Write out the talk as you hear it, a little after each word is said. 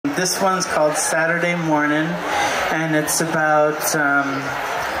This one's called Saturday Mornin, and it's about,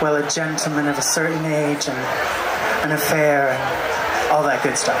 well, a gentleman of a certain age and an affair and all that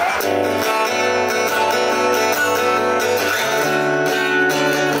good stuff.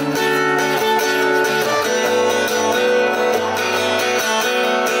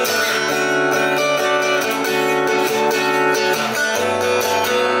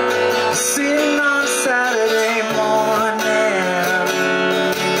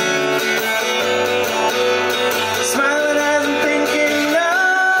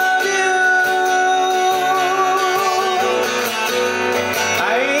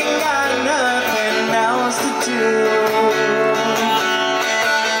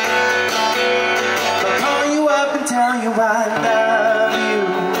 Tell you I love you.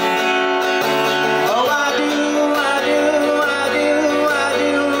 Oh, I do, I do, I do, I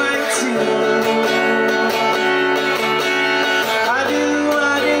do, I do. I do,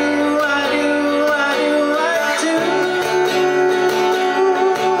 I do, I do, I do, I do.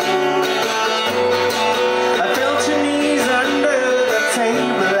 I felt your knees under the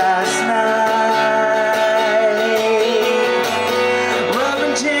table last night,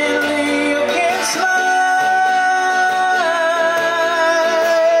 rubbing gently against my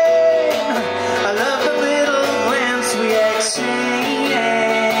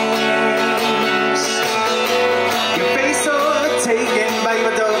taken by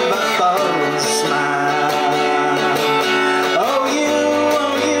your double smile. Oh you,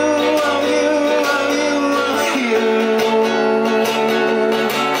 oh you, oh you, oh you, oh you.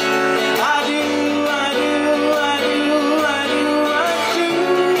 I do, I do, I do, I do, I do.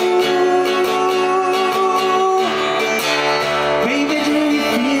 Baby, do you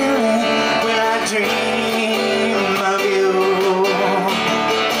feel it when I dream of you?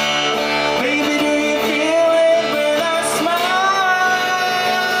 Baby, do you feel it when I smile?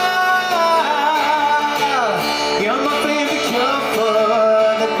 You're my favorite cure for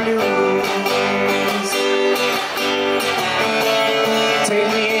the blues. Take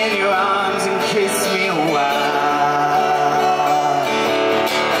me in your arms and kiss me a while.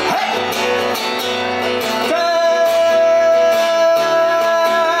 Hey! Da,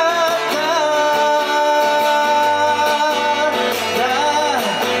 da,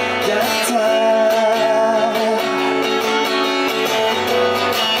 da, da,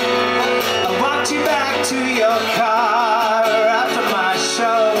 I walked you back to your car.